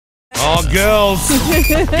Oh, girls,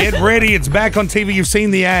 get ready. It's back on TV. You've seen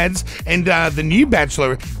the ads. And the new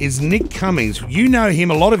Bachelor is Nick Cummins. You know him,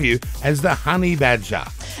 a lot of you, as the Honey Badger.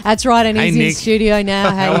 That's right, and he's Nick. in studio now.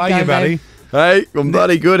 How are you, buddy? Hey, I'm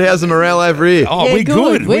bloody good. How's the morale over here? Oh, Yeah, we're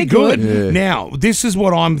good. We're good. Yeah. Now, this is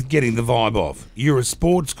what I'm getting the vibe of. You're a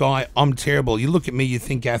sports guy. I'm terrible. You look at me, you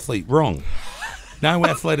think athlete. Wrong. No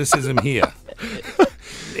athleticism here.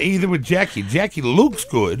 Either with Jackie. Jackie looks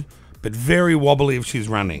good, but very wobbly if she's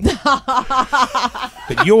running.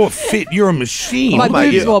 But you're fit. You're a machine. My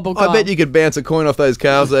Mate, boobs wobble, I Carl. bet you could bounce a coin off those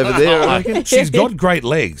calves over there. I reckon. She's got great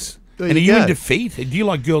legs. There And are you you go. into feet? Do you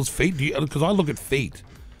like girls' feet? Because I look at feet.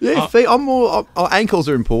 Yeah, feet. I'm more. Ankles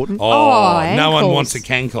are important. Oh, no one ankles. wants a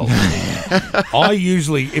cankle. I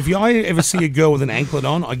usually, if I ever see a girl with an anklet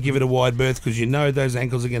on, I give it a wide berth because you know those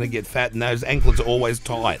ankles are going to get fat and those anklets are always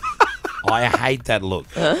tight. I hate that look.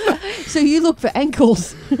 So you look for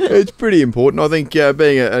ankles. It's pretty important. I think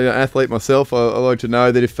being an athlete myself, I like to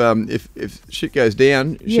know that if shit goes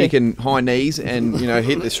down, Yeah. she can high knees and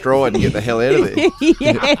hit the stride and get the hell out of there.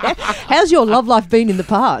 Yeah. How's your love life been in the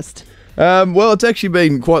past? Well, it's actually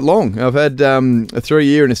been quite long. I've had a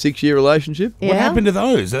 3-year and a 6-year relationship. What happened to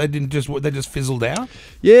those? They just fizzled out?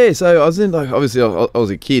 Yeah, so I was in obviously I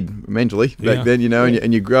was a kid mentally back Yeah. then,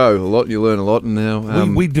 and you grow a lot, and you learn a lot, and now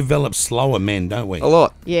We develop slower men, don't we? a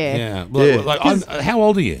lot. Yeah. Yeah. Yeah. How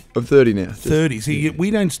old are you? I'm 30 now. 30. See,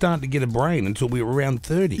 we don't start to get a brain until we're around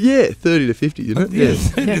 30. Yeah, 30 to 50. You know? Yeah,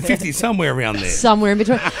 30 to 50, somewhere around there. Somewhere in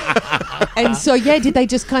between. And so, did they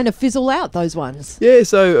just kind of fizzle out, those ones? Yeah,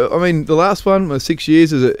 so I mean, the last one was 6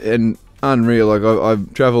 years, and unreal. Like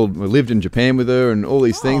I've travelled, I lived in Japan with her, and all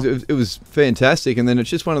these things. It was fantastic. And then it's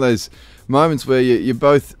just one of those moments where you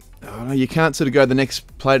both, I don't know, you can't sort of go to the next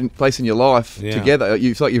place in your life Yeah. together.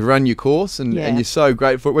 It's like you've run your course, and you're so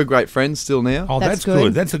grateful. We're great friends still now. Oh, That's that's good.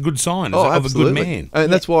 good. That's a good sign of a good absolutely. man.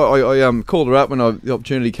 And that's why I called her up when the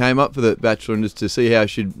opportunity came up for the Bachelor, and just to see how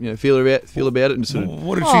she'd feel about it, and sort of.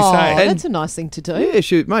 What did she Oh, say? that's a nice thing to do. Yeah,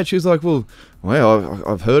 she was like, well,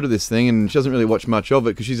 I've heard of this thing, and she doesn't really watch much of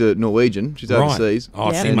it because she's a Norwegian. She's overseas.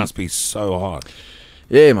 Oh, Yeah. she must be so hot.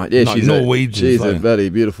 Yeah, mate. Yeah, No, she's Norwegians, She's like- a bloody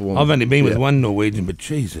beautiful woman. I've only been with Yeah. one Norwegian, but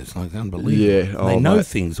Jesus, like unbelievable. Yeah, they oh, know mate.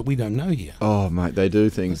 things that we don't know here. Oh, mate, they do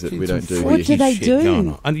things that we don't do What here. do they Shit do? going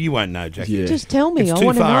on. And you won't know, Jackie. Yeah. Just tell me. It's I too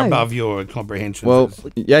want to far know. above your comprehension. Well,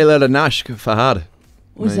 Jæler Nash for hard.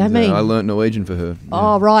 What does that mean? I learnt Norwegian for her.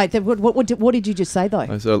 Oh, right. What did you just say, though? I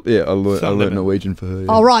learnt Something. Norwegian for her. Yeah.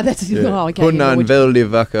 Oh, right. That's Yeah. oh, okay. Hun you know er en what- veldig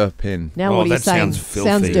vakker pen. Now Oh, what are you that saying? sounds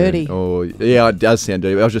filthy. dirty. Oh, yeah, it does sound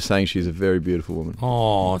dirty. I was just saying she's a very beautiful woman.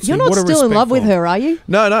 oh, see, You're not what a still in love with respectful- her, are you?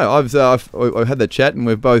 No, I've had that chat, and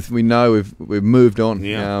we know we've moved on.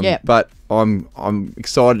 Yeah. Yeah. But I'm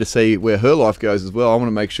excited to see where her life goes as well. I want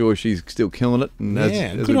to make sure she's still killing it. And Yeah,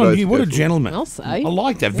 as good we on both you. What go a forward. gentleman. I'll say. I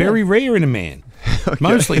like that. Very rare in a man.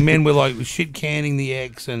 Mostly men were like shit canning the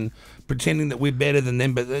ex and pretending that we're better than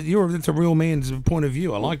them. But that's a real man's point of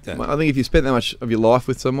view. I like that. I think if you spend that much of your life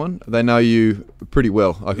with someone, they know you pretty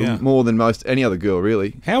well. Like Yeah. more than most any other girl,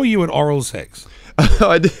 really. How are you at oral sex?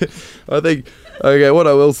 I think. Okay, what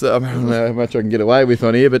I will say, I don't know how much I can get away with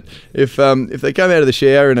on here, but if they come out of the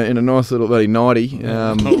shower in a nice little bloody nightie,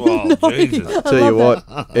 Oh, Jesus. tell you what,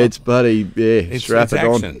 it's bloody It's strap it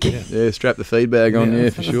action, on, yeah. strap the feed bag on, Yeah.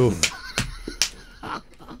 for sure.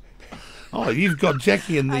 Oh, you've got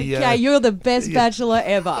Jackie in the... Okay, you're the best bachelor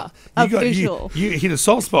ever. Official. You hit a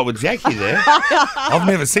soft spot with Jackie there. I've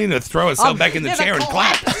never seen her throw herself back in the chair and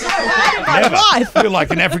clap. Never. life. You're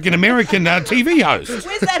like an African-American TV host.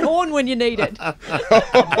 Where's that horn when you need it? Hang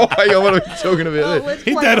on, what are we talking about there? Let's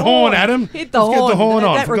Hit play that the horn, Adam. Hit the Let's horn. get the horn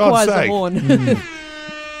on, That for God's requires a sake. horn.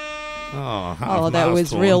 Oh, Oh, that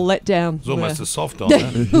was real letdown. It was almost a soft on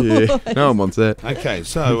that. Yeah, no one wants that. Okay,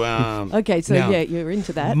 so... Okay, so now, you're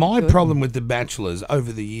into that. My Good. problem with the Bachelors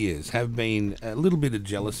over the years have been a little bit of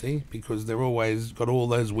jealousy because they're always got all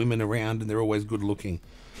those women around and they're always good looking.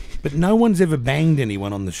 But no one's ever banged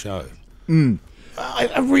anyone on the show.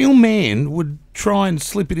 A real man would try and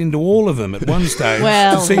slip it into all of them at one stage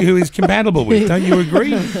Well. to see who he's compatible with. Don't you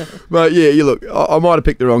agree? But yeah, you look, I might have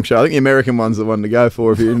picked the wrong show. I think the American one's the one to go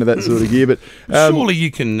for if you're into that sort of gear. But Surely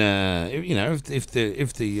you can, if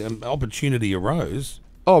the opportunity arose.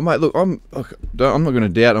 oh mate, look, I'm not going to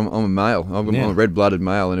doubt I'm a male. I'm Yeah. a red-blooded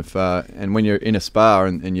male, and if and when you're in a spa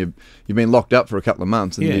and you've been locked up for a couple of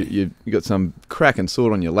months and Yeah. you got some cracking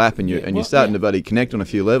sort on your lap and you're starting to buddy connect on a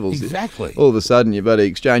few levels. Exactly. All of a sudden you're buddy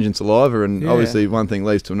exchanging saliva, and Yeah. obviously one thing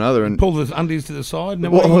leads to another. And Pull the undies to the side and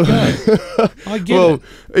away you go. I get well, it.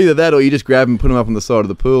 either that or you just grab them, put them up on the side of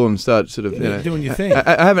the pool, and start sort of Doing your thing.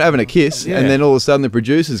 having a kiss, Yeah. and then all of a sudden the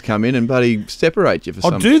producers come in and buddy separate you for Oh,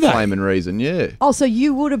 some do they? flaming reason. Yeah. Oh, so you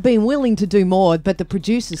you would have been willing to do more, but the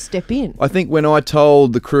producers step in. I think when I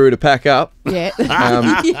told the crew to pack up Yeah.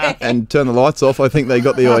 and turn the lights off, I think they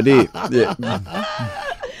got the idea. Yeah.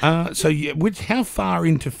 How far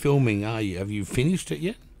into filming are you? Have you finished it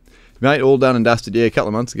yet? Mate, all done and dusted, a couple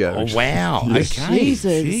of months ago. Oh, wow. Okay.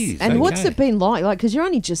 Jesus. Jeez, and what's okay. it been like? Like, because you're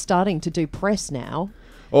only just starting to do press now.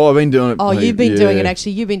 Oh, I've been doing it. Oh, mate, you've been doing it, yeah.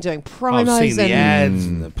 actually. You've been doing promos. I've seen the and ads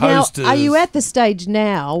and the Now, posters. are you at the stage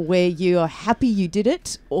now where you are happy you did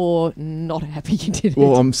it or not happy you did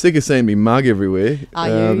Well, it? I'm sick of seeing me mug everywhere. Are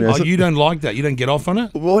you? Oh, you don't like that? You don't get off on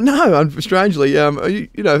it? Well, no, strangely,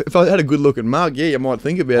 if I had a good-looking mug, yeah, you might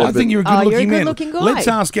think about it. I think you're a Oh, good-looking you're a man. good-looking guy. Let's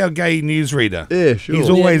ask our gay newsreader. Yeah, sure. He's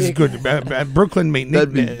always good. Brooklyn, meet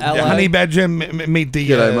Nick, That'd be- the Honey Badger, meet the,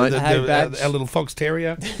 G'day, mate. Hey, Badge. our little fox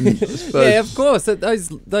terrier. Yeah, of course.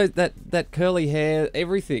 That curly hair,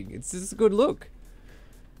 everything. It's just a good look.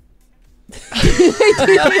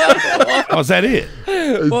 Oh, is that it?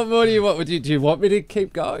 What more do you want? Do you want me to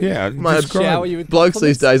keep going? Yeah. Mate, describe. Shower you with Blokes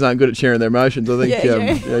these compliments? days aren't good at sharing their emotions. I think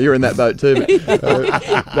Yeah. you're in that boat too. But,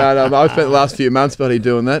 no, I've spent the last few months, buddy,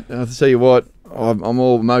 doing that. I'll tell you what, I'm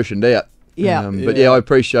all emotioned out. Yeah. But yeah, I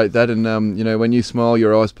appreciate that, and when you smile,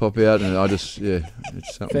 your eyes pop out, and I just, it's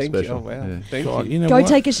something Thank special. you. Oh, wow. Yeah. Thank God, you. you know Go what?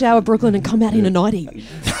 take a shower, Brooklyn, and come out in a nightie.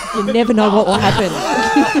 You never know what will happen.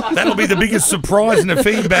 That'll be the biggest surprise in the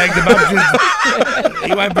feedback. The Bubs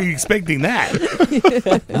you won't be expecting that.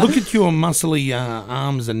 Look at your muscly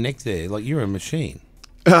arms and neck there. Like you're a machine.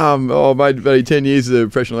 Mate, buddy, 10 years as a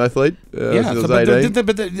professional athlete. Since I was 18.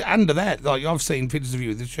 But under that, like I've seen pictures of you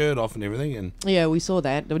with the shirt off and everything, and Yeah, we saw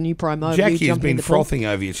that. The new promo. Jackie you has jumping in been the pool. frothing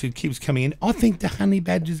over you. She keeps coming in. I think the Honey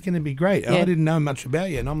Badger's going to be great. And Yeah. I didn't know much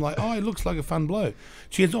about you, and I'm like, oh, he looks like a fun bloke.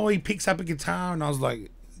 She goes, oh, he picks up a guitar, and I was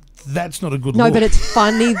like, that's not a good No, look. but it's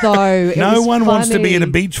funny though. It no was one wants to be at a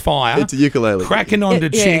funny. beach fire. It's a ukulele. Cracking onto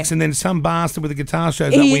Yeah. chicks, and then some bastard with a guitar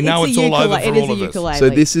shows up. We know it's all over for It is all a of us. ukulele.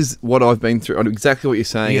 So this is what I've been through. I know exactly what you're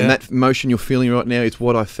saying, Yeah. and that emotion you're feeling right now is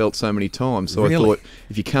what I felt so many times. So Really? I thought,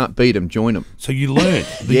 if you can't beat them, join them. So you learned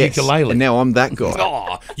the Yes, ukulele. and now I'm that guy.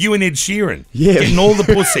 Oh, you and Ed Sheeran. Yeah. Getting all the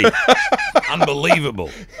pussy.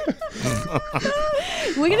 Unbelievable.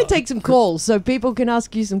 We're going to take some calls so people can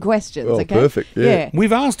ask you some questions. Oh, okay. perfect, yeah.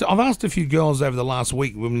 I've asked a few girls over the last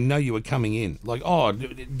week when we know you were coming in, like, oh, do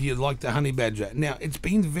you like the Honey Badger? Now, it's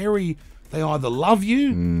been very, they either love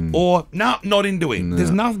you or, no, not into him.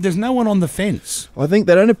 There's no one on the fence. I think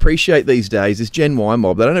they don't appreciate these days, this Gen Y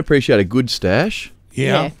mob, they don't appreciate a good stash.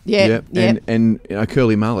 Yeah. And a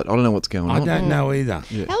curly mullet. I don't know what's going I on. don't know either.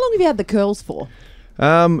 How long have you had the curls for?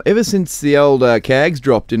 Ever since the old CAGs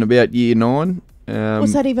dropped in about year 9.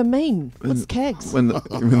 What's that even mean? What's cags? When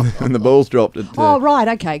the balls dropped. Oh, right.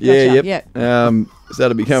 Okay. Gotcha. Yeah.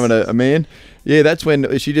 Started becoming a man. Yeah, that's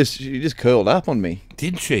when she just curled up on me.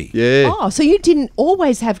 Did she? Yeah. Oh, so you didn't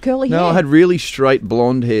always have curly hair? No, I had really straight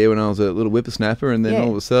blonde hair when I was a little whippersnapper, and then Yeah.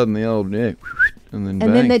 all of a sudden the old and then and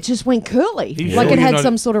bang. then it just went curly. You Like sure it you're had not-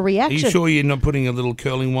 some sort of Are reaction. you sure you're not putting a little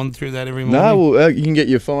curling wand through that every morning? No, well, you can get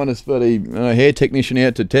your finest bloody hair technician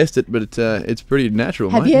out to test it, but it's pretty natural.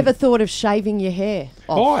 Have mate. you ever thought of shaving your hair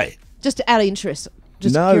off? Why? Just out of interest.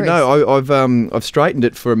 Just No, curious. I've straightened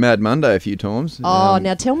it for a Mad Monday a few times. Oh,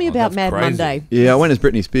 now tell me about that's Mad crazy. Monday. Yeah, I went as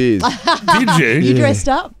Britney Spears. Did you? You dressed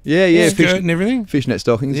up? yeah, Skirt and everything? fishnet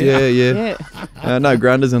stockings. Yeah. Yeah. No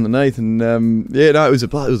grunders underneath, and it was a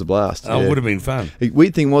blast. Oh, yeah. it would have been fun. The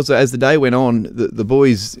weird thing was that as the day went on, the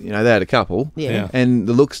boys, they had a couple, Yeah. and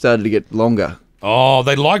the looks started to get longer. Oh,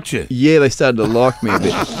 they liked you. Yeah, they started to like me a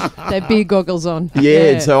bit. They had beer goggles on.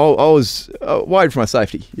 Yeah, so I was worried for my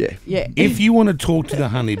safety. Yeah. Yeah. If you want to talk to the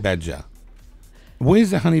Honey Badger, where's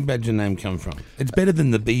the Honey Badger name come from? It's better than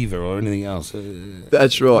the beaver or anything else.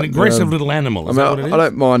 That's right. An aggressive little animal. Is that what it is? I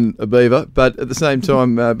don't mind a beaver, but at the same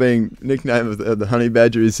time, being nickname of the Honey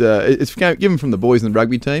Badger is it's given from the boys in the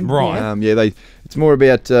rugby team. Right. It's more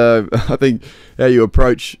about I think how you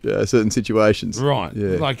approach certain situations. Right.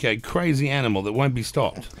 Yeah. Like a crazy animal that won't be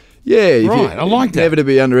stopped. Yeah. Right, I like that. Never to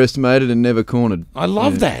be underestimated and never cornered. I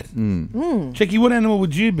love that. Mm. Jackie, what animal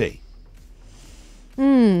would you be?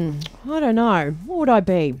 I don't know. What would I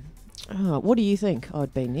be? What do you think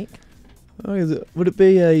I'd be, Nick? Would it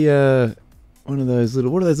be a one of those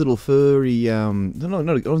little? What are those little furry? No,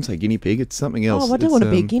 I don't say guinea pig. It's something else. Oh, I don't It's, want to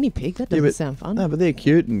be a guinea pig. That doesn't sound fun. No, but they're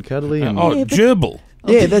cute and cuddly. And Oh, Yeah, but- gerbil.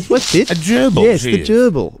 yeah, what's it. A gerbil. Yes, she the is.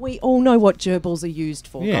 gerbil. We all know what gerbils are used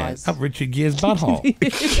for, Yeah, guys. up Richard Gere's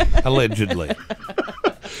butthole, allegedly.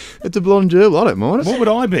 It's a blonde gerbil. I don't mind it. What would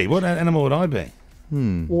I be? What animal would I be?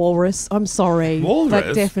 Walrus. I'm sorry. Walrus?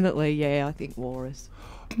 But definitely, yeah, I think walrus.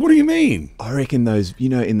 What do you mean? I reckon those,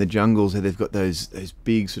 in the jungles, how they've got those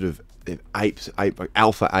big sort of they're apes, like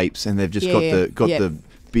alpha apes, and they've just Yeah, got yeah. the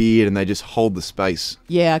beard, and they just hold the space.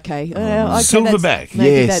 Yeah, okay. Okay,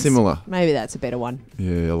 Silverback. Similar. Maybe that's a better one.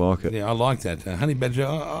 Yeah, I like it. Yeah, I like that. Honey Badger,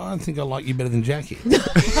 I think I like you better than Jackie.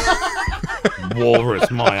 Walrus,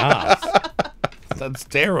 my ass. That's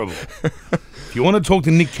terrible. If you want to talk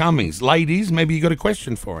to Nick Cummins, ladies, maybe you got a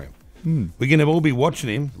question for him. We're going to all be watching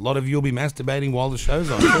him. A lot of you will be masturbating while the show's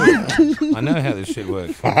on. Too. I know how this shit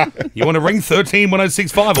works. You want to ring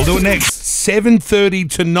 131065? We'll do it next. 7:30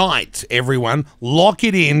 tonight, everyone. Lock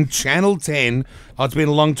it in. Channel 10. Oh, it's been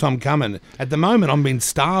a long time coming. At the moment, I'm being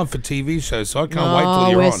starved for TV shows, so I can't wait till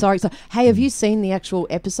you're we're on. sorry. So, hey, have you seen the actual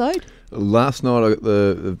episode? Last night, I got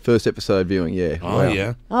the first episode viewing. Yeah. Oh, Wow.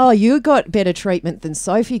 yeah. Oh, you got better treatment than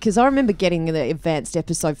Sophie, because I remember getting the advanced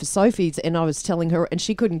episode for Sophie's, and I was telling her, and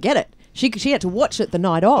she couldn't get it. She had to watch it the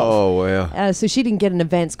night of. Oh wow. So she didn't get an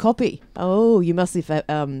advance copy. Oh, you must have.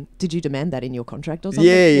 Did you demand that in your contract or something?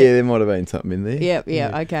 Yeah, there might have been something in there.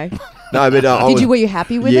 Yeah. Okay. No, but Were you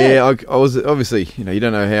happy with it? Yeah, I was obviously. You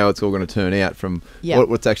don't know how it's all going to turn out from Yeah.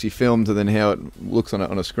 what's actually filmed to then how it looks on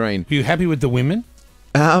a screen. Are you happy with the women?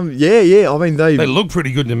 Yeah. I mean, They look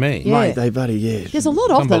pretty good to me. Yeah. mate, they bloody yeah. There's a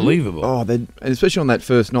lot of them. Unbelievable. Oh, and especially on that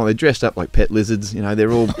first night, they're dressed up like pet lizards. You know, they're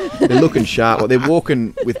looking sharp. Like they're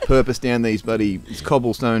walking with purpose down these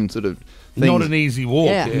cobblestone sort of things. Not an easy walk.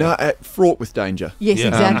 Yeah. Yeah. No, fraught with danger. Yes, Yeah.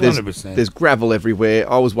 exactly. 100%. There's gravel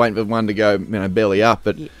everywhere. I was waiting for one to go, belly up,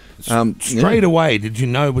 but Straight away, did you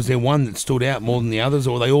know, was there one that stood out more than the others,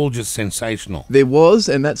 or were they all just sensational? there was,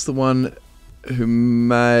 and that's the one who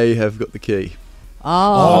may have got the key.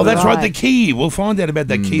 Oh, that's right, the key. We'll find out about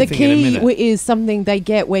that key The thing in a key minute. is something they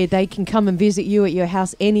get where they can come and visit you at your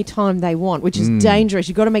house anytime they want, which is dangerous.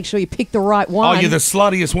 You've got to make sure you pick the right one. Oh, you're the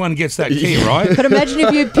sluttiest one gets that key, right? But imagine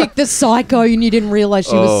if you picked the psycho and you didn't realise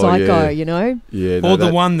she was Oh, psycho, yeah. you know? Yeah, Or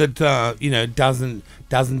the one that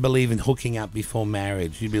doesn't believe in hooking up before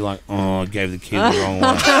marriage. You'd be like, oh, I gave the key the wrong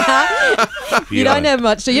one. You don't have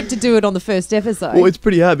much, so you have to do it on the first episode. Well, it's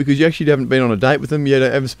pretty hard because you actually haven't been on a date with them. You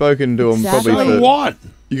haven't spoken to them Exactly. probably So for. what?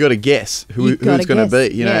 You got to guess You've who's gotta going to guess,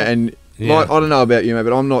 be. You know, yeah. and Yeah. like, I don't know about you, mate,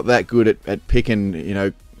 but I'm not that good at picking.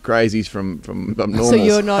 Crazies from abnormals. So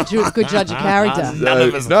you're not a good judge of character. None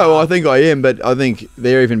of us No, I think I am, but I think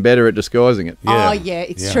they're even better at disguising it. Yeah. Oh, yeah,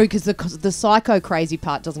 it's Yeah. true, because the psycho crazy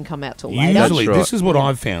part doesn't come out till later. Usually, That's right. this is what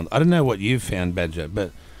I've found. I don't know what you've found, Badger, but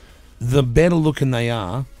the better looking they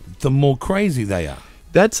are, the more crazy they are.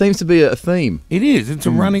 That seems to be a theme. It is. It's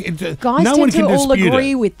a running. Guys no tend one to can all dispute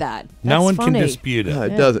agree it. with that. No That's one funny. can dispute it. No,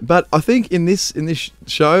 it doesn't. But I think in this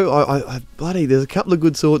show, I bloody there's a couple of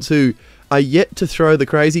good sorts who are yet to throw the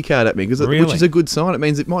crazy card at me, which Really? is a good sign. It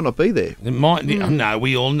means it might not be there. It might. No,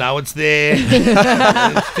 we all know it's there.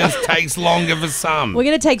 It just takes longer for some. We're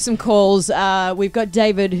going to take some calls. We've got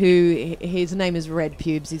David, who his name is Red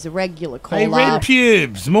Pubes. He's a regular caller. Hey, Red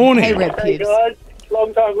Pubes. Morning. Hey, Red Hey Pubes. guys,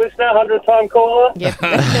 long time listener, 100-time caller. Yep. Good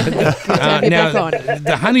to have you now, back on.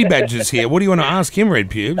 the Honey Badger's here. What do you want to ask him, Red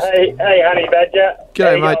Pubes? Hey, Honey Badger. How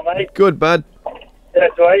G'day, you mate. going, mate? Good, bud.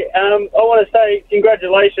 That's right. I want to say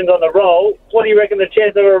congratulations on the role. What do you reckon the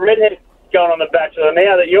chance of a redhead going on The Bachelor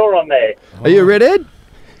now that you're on there? Are you a redhead?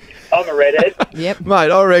 I'm a redhead. Yep. Mate,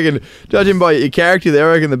 I reckon, judging by your character there,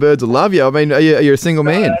 I reckon the birds will love you. I mean, are you a single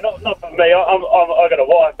man? Not for me. I got a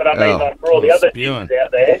wife, but I mean Oh. like for all the other Spewing. dudes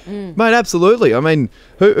out there. Mate, absolutely. I mean,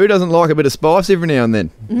 who doesn't like a bit of spice every now and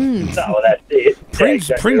then? No, well, that's it. Prince,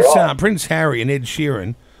 Yeah, exactly right. Prince Harry and Ed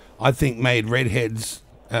Sheeran, I think, made redheads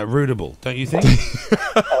rootable. Don't you think?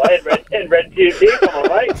 Oh, and red pubes here. Come on,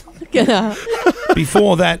 mate.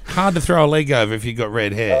 Before that, hard to throw a leg over if you got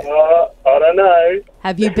red hair. I don't know.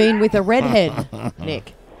 Have you been with a redhead,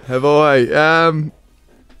 Nick? Have I?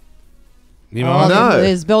 You Oh, know, no.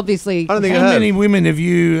 There's obviously. I don't think I how have. many women have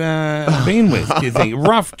you been with? Do you think?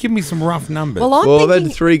 Give me some rough numbers. Well, I'm Well, I've thinking.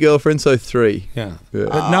 had 3 girlfriends, so 3. yeah, Yeah.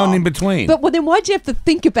 but no one in between. But then why'd you have to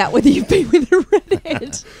think about whether you've been with a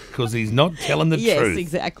redhead? Because he's not telling the Yes, truth.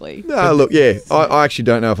 exactly. No, look, yeah, I actually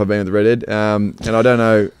don't know if I've been with a redhead, and I don't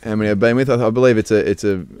know how many I've been with. I believe it's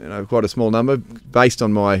a quite a small number based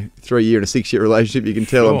on my 3-year and a 6-year relationship. You can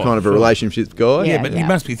tell I'm Sure, kind of sure. a relationship guy. Yeah, Yeah, but yeah. you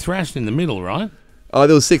must be thrashed in the middle, right? Oh,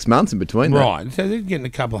 there was 6 months in between. Right. So they're getting a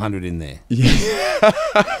couple hundred in there.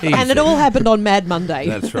 And it all happened on Mad Monday.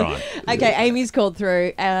 That's right. Okay, Amy's called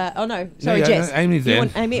through. Oh no, sorry, Yeah, Jess. Amy's You there.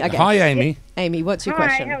 want Amy? Okay. Hi, Amy. Amy, what's your Hi,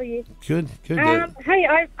 question? how are you? Good. Good. Hey,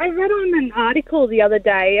 I read on an article the other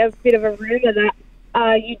day, a bit of a rumour that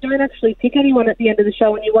you don't actually pick anyone at the end of the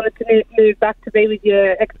show and you wanted to move back to be with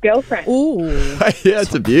your ex-girlfriend. Ooh. Yeah,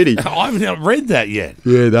 it's a beauty. I haven't read that yet.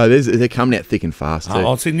 Yeah, no, they're coming out thick and fast too.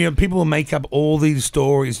 Oh, so, people will make up all these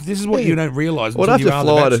stories. This is what you don't realise Well, until you are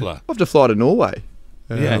the Bachelor. I have to fly to Norway.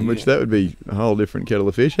 which that would be a whole different kettle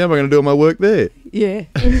of fish. How am I going to do all my work there? Yeah.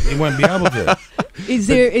 You won't be able to. Is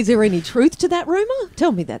there any truth to that rumour?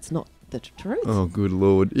 Tell me that's not the truth. Oh, good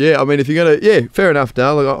Lord. Yeah, I mean, if you're going to... Yeah, fair enough,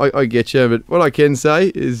 Dale. I get you. But what I can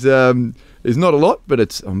say is not a lot,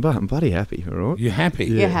 but I'm bloody happy, all right? You're happy.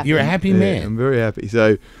 You're happy. You're a happy Yeah, man. I'm very happy.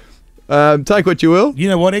 So, take what you will. You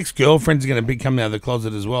know what? Ex-girlfriends are going to be coming out of the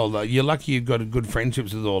closet as well. Like, you're lucky you've got good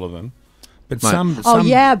friendships with all of them. But Mate. some... Oh,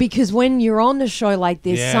 yeah, because when you're on a show like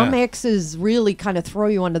this, Yeah. some exes really kind of throw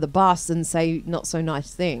you under the bus and say not so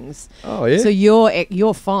nice things. Oh, yeah. So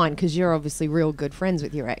you're fine because you're obviously real good friends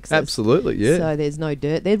with your exes. Absolutely, yeah. So there's no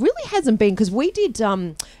dirt. There really hasn't been because we did.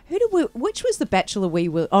 Which was the Bachelor we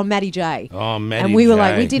were? Oh, Matty J. Oh, Matty And we were J.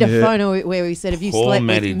 like, we did a Yeah. photo where we said, "Have you Poor slept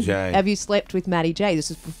Matty with? J. Have you slept with Matty J?" This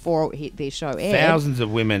was before their show aired. Thousands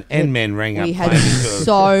of women and men rang up. We had claiming to-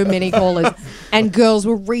 so many callers, and girls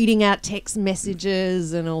were reading out text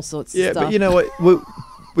messages and all sorts of Yeah, stuff. but you know what?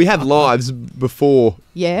 We have lives before.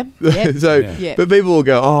 Yeah. Yeah. So, Yeah. but people will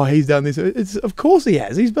go, "Oh, he's done this." Of course he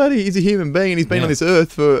has. He's a human being, and he's been Yeah. on this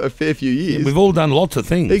earth for a fair few years. We've all done lots of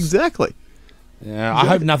things. Exactly. Yeah, I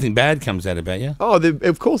hope nothing bad comes out about you. Oh,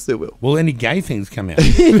 of course there will. Will any gay things come out?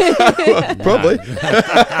 Well, probably.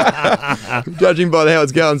 Judging by how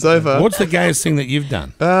it's going so far. What's the gayest thing that you've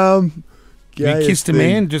done? You Gayest kissed a thing.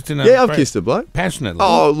 man just in a... Yeah, I've kissed a bloke. Passionately.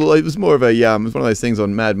 Oh, well, it was more of a it was one of those things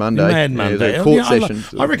on Mad Monday. Mad Yeah, Monday. the court Yeah,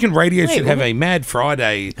 session. I reckon radio should have a Mad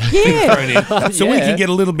Friday thing thrown in, so we Yeah. can get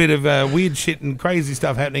a little bit of weird shit and crazy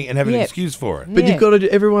stuff happening and have an Yeah. excuse for it. But Yeah. you've got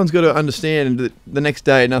to. Everyone's got to understand that the next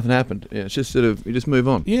day nothing happened. Yeah, it's just sort of you just move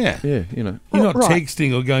on. Yeah. Yeah, you know. You're not Right.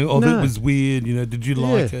 texting or going, "Oh, No. that was weird. You know, did you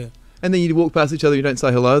like Yeah. her?" And then you walk past each other, you don't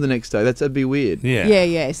say hello the next day. That'd be weird. Yeah.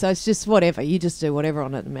 Yeah. So it's just whatever. You just do whatever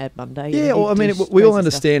on a Mad Monday. Yeah, You well, I do mean, we all crazy stuff.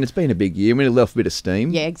 understand it's been a big year. I mean, it left a bit of steam.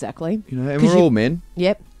 Yeah, exactly. You know, and 'Cause we're all men.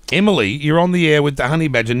 Yep. Emily, you're on the air with the Honey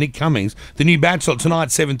Badger, Nick Cummins, the new Bachelor tonight,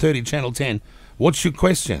 7:30, Channel 10. What's your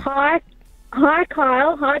question? Hi,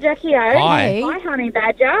 Kyle. Hi, Jackie O. Hi. Hey. Hi, Honey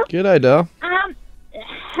Badger. G'day, Dale.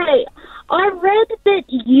 Hey, I read that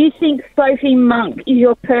you think Sophie Monk is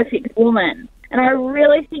your perfect woman, and I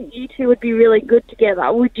really think you two would be really good together.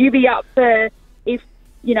 Would you be up for if,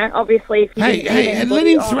 obviously if you Hey, didn't get and let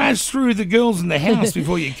anybody him on? thrash through the girls in the house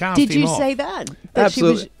before you cast Did him you off. say that? That she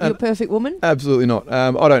was Absolutely. your perfect woman? Absolutely not.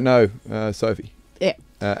 I don't know Sophie Yeah.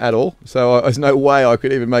 at all, so there's no way I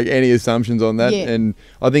could even make any assumptions on that. Yeah. And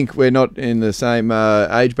I think we're not in the same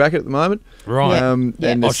age bracket at the moment. Right. Yeah.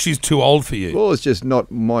 And Oh, it's, she's too old for you. well, it's just not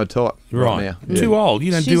my type right now. Yeah. Too old. You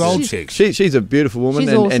don't do She's- old she's- chicks. She's a beautiful woman She's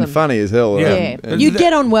and awesome. funny as hell. Yeah. Yeah. And You'd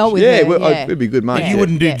get on well with yeah, her. well, Yeah. it'd be good, mate. But you Yeah.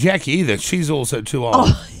 wouldn't do Yeah. Jackie either. She's also too old.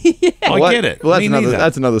 Oh, yeah. I Well, get it. Well, that's Me neither.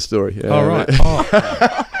 that's another story. Yeah, All right.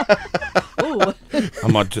 Oh, Ooh. I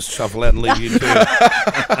might just shuffle out and leave you too.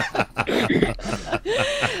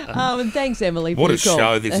 And thanks, Emily. What for a your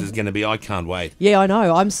call. show this is going to be. I can't wait. Yeah, I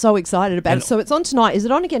know. I'm so excited about And- it. So it's on tonight. Is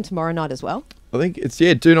it on again tomorrow night as well? I think it's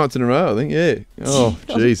 2 nights in a row. I think Oh,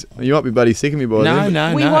 jeez, you might be bloody sick of me by No, then.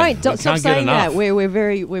 no, we no. won't. We Stop can't get saying enough. that. We're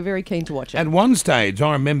very keen to watch it. At one stage,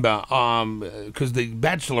 I remember, because the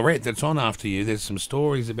Bachelorette that's on after you, there's some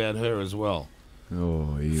stories about her as well.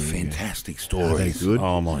 Oh, here we go. Fantastic Are stories. they good?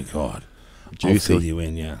 Oh, my God. I'll Juicy. fill you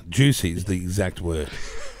in, yeah. Juicy is the exact word.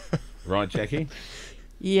 Right, Jackie?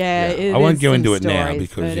 Yeah, Yeah. it I won't is go some into it now stories,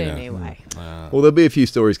 because, but you know. anyway, Well, there'll be a few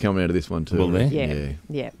stories coming out of this one too. Will there?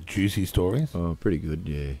 yeah. Juicy stories. Oh, pretty good.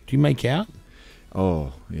 Yeah. Do you make out?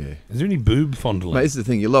 Oh, yeah. Is there any boob fondling? Mate, this is the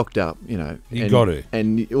thing. You're locked up, You and, got to.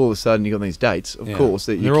 and all of a sudden you got these dates. Of Yeah. course,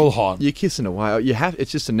 that They're all hot. You're kissing away. You have.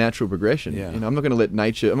 It's just a natural progression. Yeah. I'm not going to let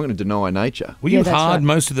nature. I'm not going to deny nature. Were Yeah, you that's hard right.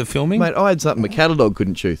 most of the filming? Mate, I had something a cattle dog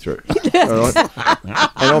couldn't chew through. All right?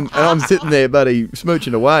 and I'm sitting there, buddy,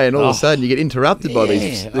 smooching away, and all of a sudden you get interrupted by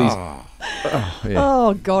these. Yeah.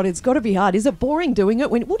 Oh God, it's got to be hard. Is it boring doing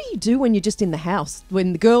it? What do you do when you're just in the house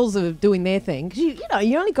when the girls are doing their thing? 'Cause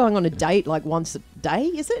you're only going on a date like once a day,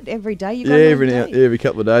 is it? Every day you go Yeah, on a date? every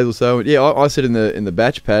couple of days or so. Yeah, I sit in the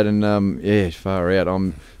batch pad and far out.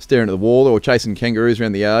 I'm staring at the wall or chasing kangaroos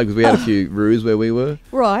around the yard because we had a few roos where we were.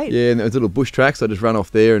 Right. Yeah, and there's little bush tracks. I just run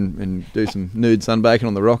off there and do some nude sunbaking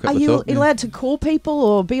on the rock up Are the you top. Yeah. allowed to call people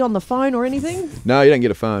or be on the phone or anything? No, you don't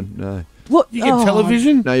get a phone. No, What? You get Oh.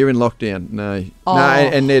 television? no, you're in lockdown. No, Oh. no,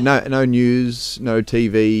 and there no news, no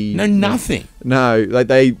TV, No, nothing. No, like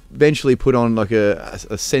they eventually put on like a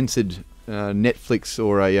censored Netflix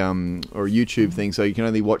or a YouTube thing, so you can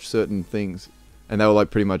only watch certain things. And they were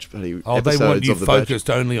like pretty much bloody Oh, they episodes want you of the Bachelor. focused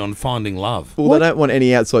only on finding love. Well, they don't want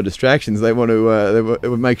any outside distractions. They want to they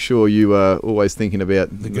would make sure you are always thinking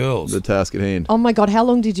about The girls. the task at hand. Oh my God, how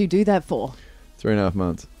long did you do that for? 3.5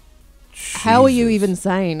 months. How are you even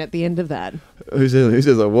sane at the end of that? Who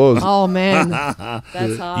says I was? Oh, man.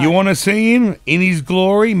 That's hard. You want to see him in his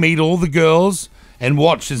glory, meet all the girls, and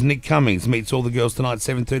watch as Nick Cummins meets all the girls tonight,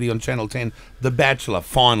 7:30 on Channel 10. The Bachelor,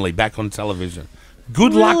 finally back on television.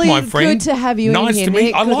 Good luck, Really my friend. good to have you nice in here, to meet.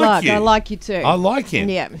 Nick. I Good like luck. you. I like you too. I like him.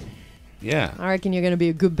 Yeah. Yeah. I reckon you're going to be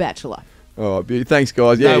a good bachelor. Oh, beauty. Thanks,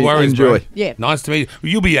 guys. Yeah, No worries, enjoy. bro. Yeah. Nice to meet you.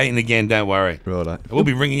 You'll be eating again, don't worry. Righto. We'll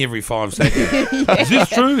be ringing every 5 seconds. Is this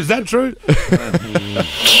true? Is that true?